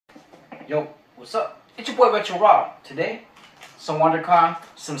Yo, what's up? It's your boy Retro Rob. Today, some WonderCon,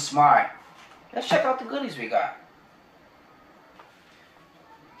 some Smeye. Let's check out the goodies we got.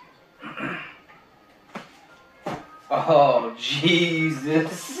 Oh,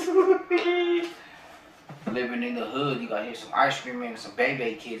 Jesus. Living in the hood, you got here some ice cream and some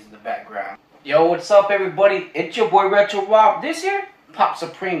baby kids in the background. Yo, what's up, everybody? It's your boy Retro Rob. This here, Pop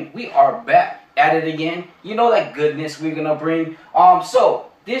Supreme. We are back at it again. You know that goodness we're gonna bring.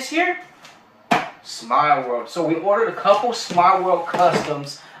 So this here, Smeye World. So we ordered a couple Smeye World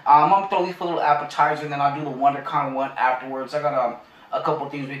customs. I'm gonna throw these for a little appetizer, and then I'll do the WonderCon one afterwards. I got a couple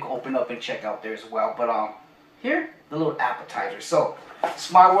things we can open up and check out there as well. But here, the little appetizer. So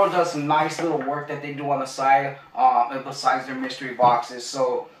Smeye World does some nice little work that they do on the side, besides their mystery boxes.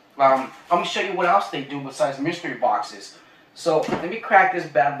 So I'm gonna show you what else they do besides mystery boxes. So let me crack this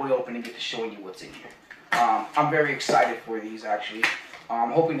bad boy open and get to showing you what's in here. I'm very excited for these actually.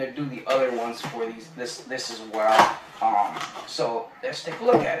 I'm hoping to do the other ones for this as well. So let's take a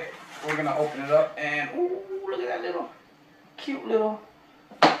look at it. We're gonna open it up and ooh, look at that little cute little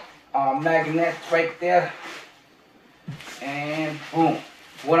magnet right there. And boom.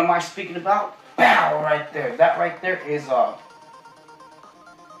 What am I speaking about? Bow, right there. That right there is nice.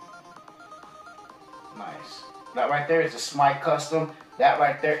 That right there is a Smeye custom. That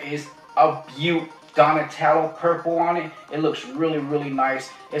right there is a beaut. Donatello purple on it. It looks really, really nice.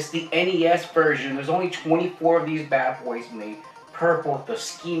 It's the NES version. There's only 24 of these bad boys made. Purple. The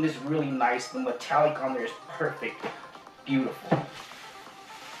scheme is really nice. The metallic on there is perfect. Beautiful.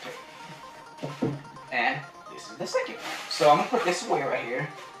 And this is the second one. So I'm gonna put this away right here.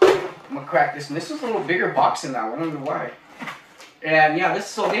 I'm gonna crack this. And this is a little bigger box than that one. I don't know why. And yeah,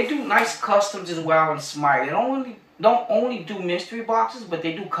 so they do nice customs as well in Smeye. They don't only do mystery boxes, but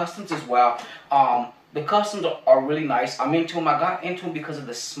they do customs as well. The customs are really nice. I'm into them. I got into them because of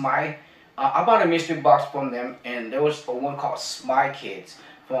the Smeye. I bought a mystery box from them, and there was one called Smeye Kids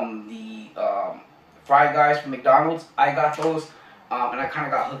from the Fry Guys from McDonald's. I got those, and I kind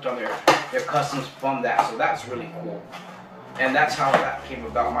of got hooked on their customs from that. So that's really cool. And that's how that came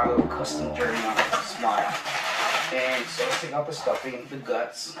about, my little custom journey on Smeye. And so let's take out the stuffing, the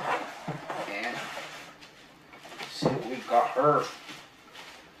guts, and see what we got her.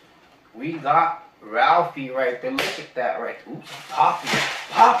 We got Ralphie right there. Look at that right there. Oops,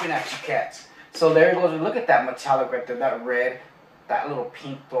 popping at you cats. So there it goes. Look at that metallic right there, that red, that little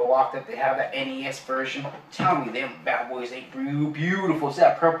pink throw off that they have, that NES version. Tell me them bad boys ain't beautiful. See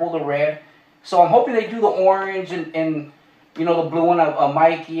that purple, the red. So I'm hoping they do the orange and you know, the blue one of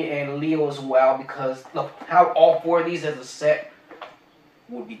Mikey and Leo as well, because look, have all four of these as a set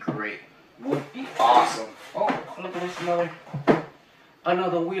would be great. Would be awesome. Oh, look at this,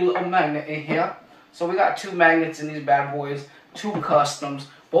 another wheel of magnet in here. So we got two magnets in these bad boys, two customs.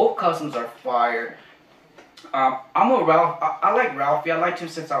 Both customs are fire. I'm a Ralph. I like Ralphie. I liked him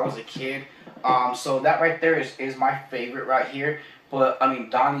since I was a kid. So that right there is my favorite right here. But I mean,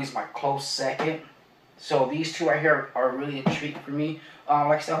 Donnie's my close second. So these two right here are really a treat for me.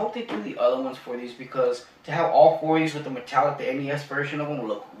 Like I said, I hope they do the other ones for these, because to have all four of these with the metallic, the NES version of them, will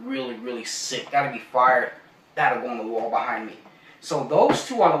look really, really sick. That'll be fire. That'll go on the wall behind me. So those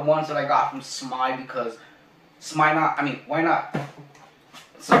two are the ones that I got from Smeye, because Smeye not, I mean, why not?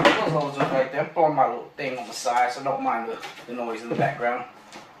 So those are right there. I'm throwing my little thing on the side, so don't mind the noise in the background.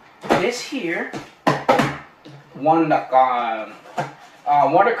 This here, wondercon.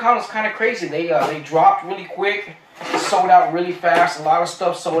 WonderCon was kind of crazy. They dropped really quick, sold out really fast. A lot of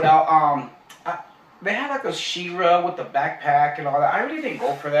stuff sold out. They had like a She-Ra with the backpack and all that. I really didn't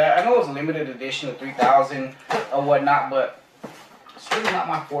go for that. I know it was a limited edition of 3,000 or whatnot, but it's really not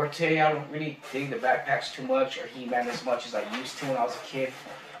my forte. I don't really dig the backpacks too much, or He-Man as much as I used to when I was a kid.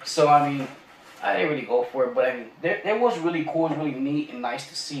 So I mean, I didn't really go for it. But I mean, it was really cool, and really neat and nice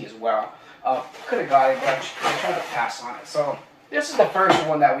to see as well. Could have got it, but I tried to pass on it. So this is the first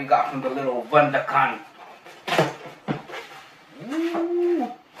one that we got from the little WonderCon.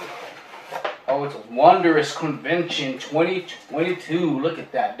 Ooh. Oh, it's a Wondrous Convention 2022. Look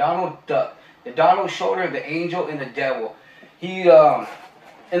at that. Donald Duck. The Donald shoulder, the angel, and the devil. He,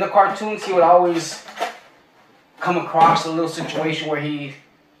 in the cartoons, he would always come across a little situation where he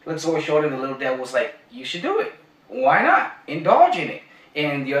looks over his shoulder and the little devil's like, you should do it. Why not? Indulge in it.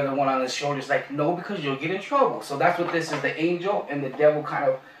 And the other one on his shoulder is like, no, because you'll get in trouble. So that's what this is, the angel and the devil kind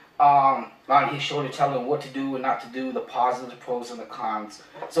of on his shoulder telling him what to do and not to do, the positives, the pros, and the cons.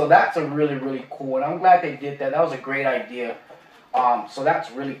 So that's a really, really cool, and I'm glad they did that. That was a great idea. So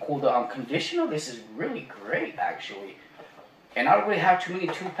that's really cool. The condition of this is really great, actually. And I don't really have too many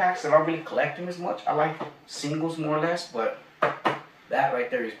 2-packs. I don't really collect them as much. I like singles more or less, but That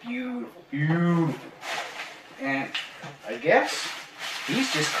right there is beautiful, beautiful. And I guess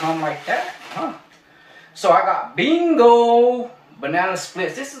these just come like that, huh? So I got Bingo banana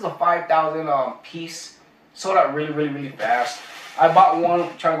splits. This is a 5,000 piece. Sold out really, really, really fast. I bought one,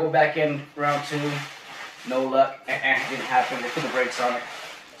 trying to go back in round 2. No luck. Didn't happen. They put the brakes on it.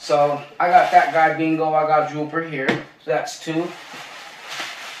 So I got that guy Bingo. I got Drooper here. So that's 2. Is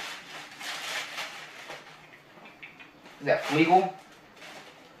that Fleagle?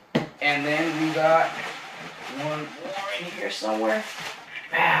 And then we got one more in here somewhere.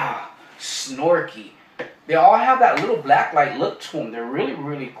 Wow, Snorky. They all have that little black light look to them. They're really,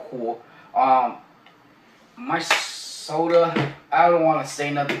 really cool. My soda, I don't want to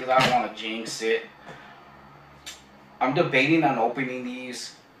say nothing because I don't want to jinx it. I'm debating on opening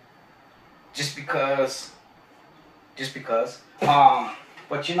these just because.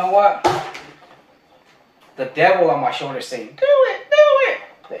 But you know what? The devil on my shoulder saying, do it, do it.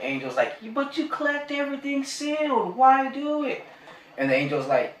 The angel's like, but you collect everything sealed. Why do it? And the angel's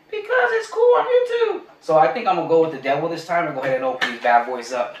like, because it's cool on YouTube. So I think I'm going to go with the devil this time and go ahead and open these bad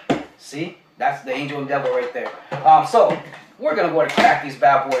boys up. See? That's the angel and devil right there. So we're going to go ahead and crack these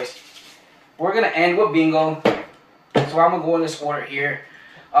bad boys. We're going to end with Bingo. So I'm going to go in this order here.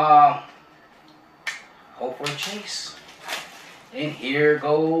 Hope for a chase. And here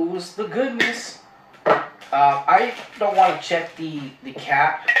goes the goodness. I don't want to check the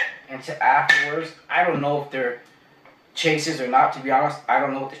cap until afterwards. I don't know if they're chases or not, to be honest. I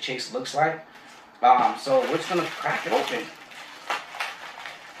don't know what the chase looks like. So we're just going to crack it open.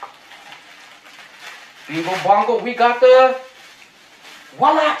 Bingo Bongo, we got the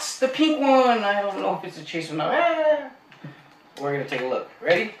Wallats, the pink one. I don't know if it's a chase or not. We're going to take a look.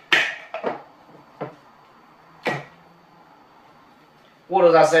 Ready? What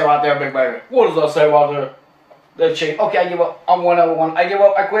does that say right there, big baby? What does that say right there? The chase. Okay, I give up. I'm one over one. I give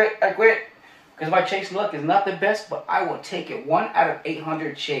up. I quit. I quit. Because my chase luck is not the best, but I will take it. 1 out of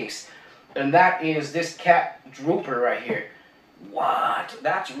 800 chase. And that is this cat Drooper right here. What?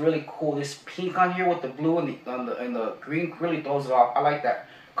 That's really cool. This pink on here with the blue and the green really throws it off. I like that.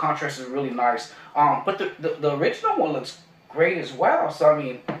 Contrast is really nice. But the original one looks great as well. So, I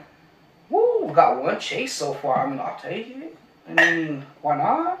mean, woo, we got 1 chase so far. I mean, I'll take it. I mean, why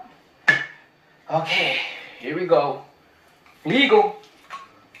not? Okay, here we go. Fleagle.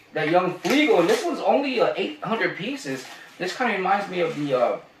 That young Fleagle. And this one's only 800 pieces. This kind of reminds me of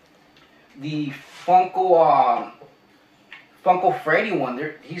the Funko Freddy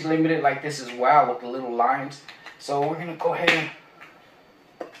one. He's limited like this as well with the little lines. So we're going to go ahead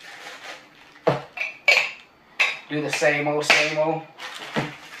and do the same old, same old.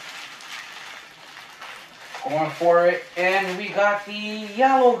 Going for it, and we got the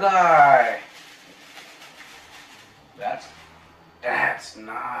yellow guy. That's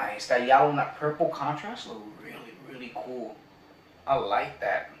nice. That yellow and that purple contrast look really, really cool. I like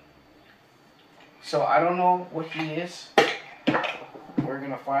that. So I don't know what he is. We're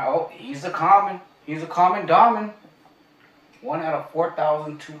gonna find. Oh, he's a common. He's a common diamond. 1 out of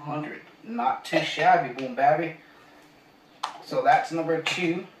 4,200. Not too shabby, boom, babby. So that's number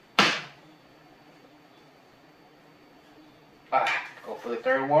 2. Go for the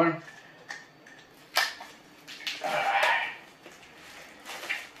 3rd one.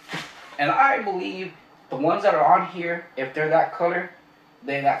 And I believe the ones that are on here, if they're that color,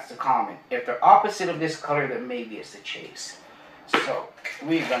 then that's the common. If they're opposite of this color, then maybe it's the chase. So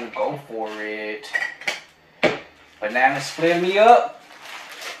we're gonna go for it. Banana split me up.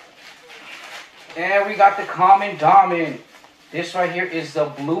 And we got the common diamond. This right here is the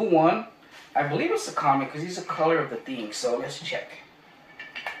blue one. I believe it's a common because he's the color of the theme. So let's check.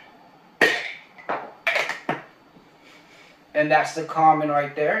 And that's the common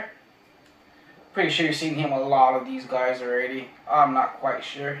right there. Pretty sure you've seen him a lot of these guys already. I'm not quite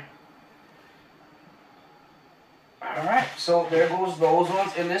sure. Alright, so there goes those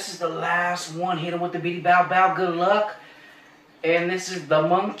ones. And this is the last one. Hit him with the bitty bow bow. Good luck. And this is the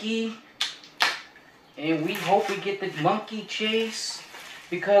monkey. And we hope we get the monkey chase.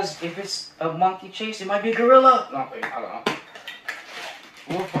 Because if it's a monkey chase, it might be a gorilla. No, wait, I don't know.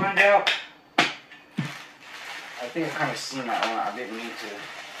 We'll find out. I think I kind of seen that one. I didn't mean to.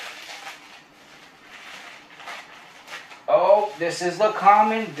 Oh, this is the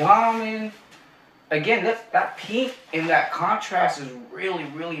common diamond. Again, that pink and that contrast is really,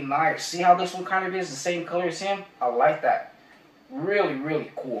 really nice. See how this one kind of is the same color as him? I like that. Really, really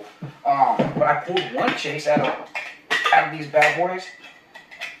cool. But I pulled 1 chase out of these bad boys.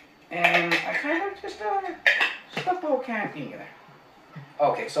 And I kind of just stuck the whole can of pink in there.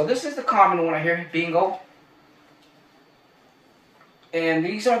 Okay, so this is the common one right here. Bingo. And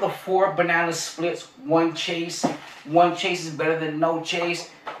these are the 4 banana splits. One chase. One chase is better than no chase.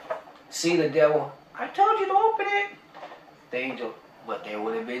 See the devil. I told you to open it. The angel. But there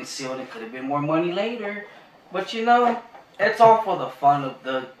would have been sealed. It could have been more money later. But you know, it's all for the fun of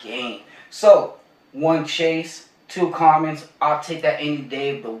the game. So, 1 chase, 2 comments. I'll take that any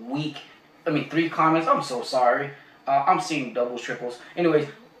day of the week. I mean, 3 comments. I'm so sorry. I'm seeing doubles, triples. Anyways,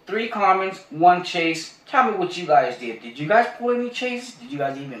 3 comments, 1 chase. Tell me what you guys did. Did you guys pull any chases? Did you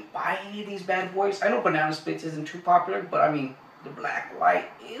guys even buy any of these bad boys? I know banana splits isn't too popular, but I mean, the black light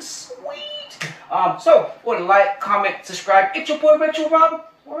is sweet. So, go to like, comment, subscribe. It's your boy, Retro Rob.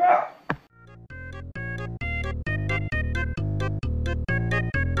 We're out.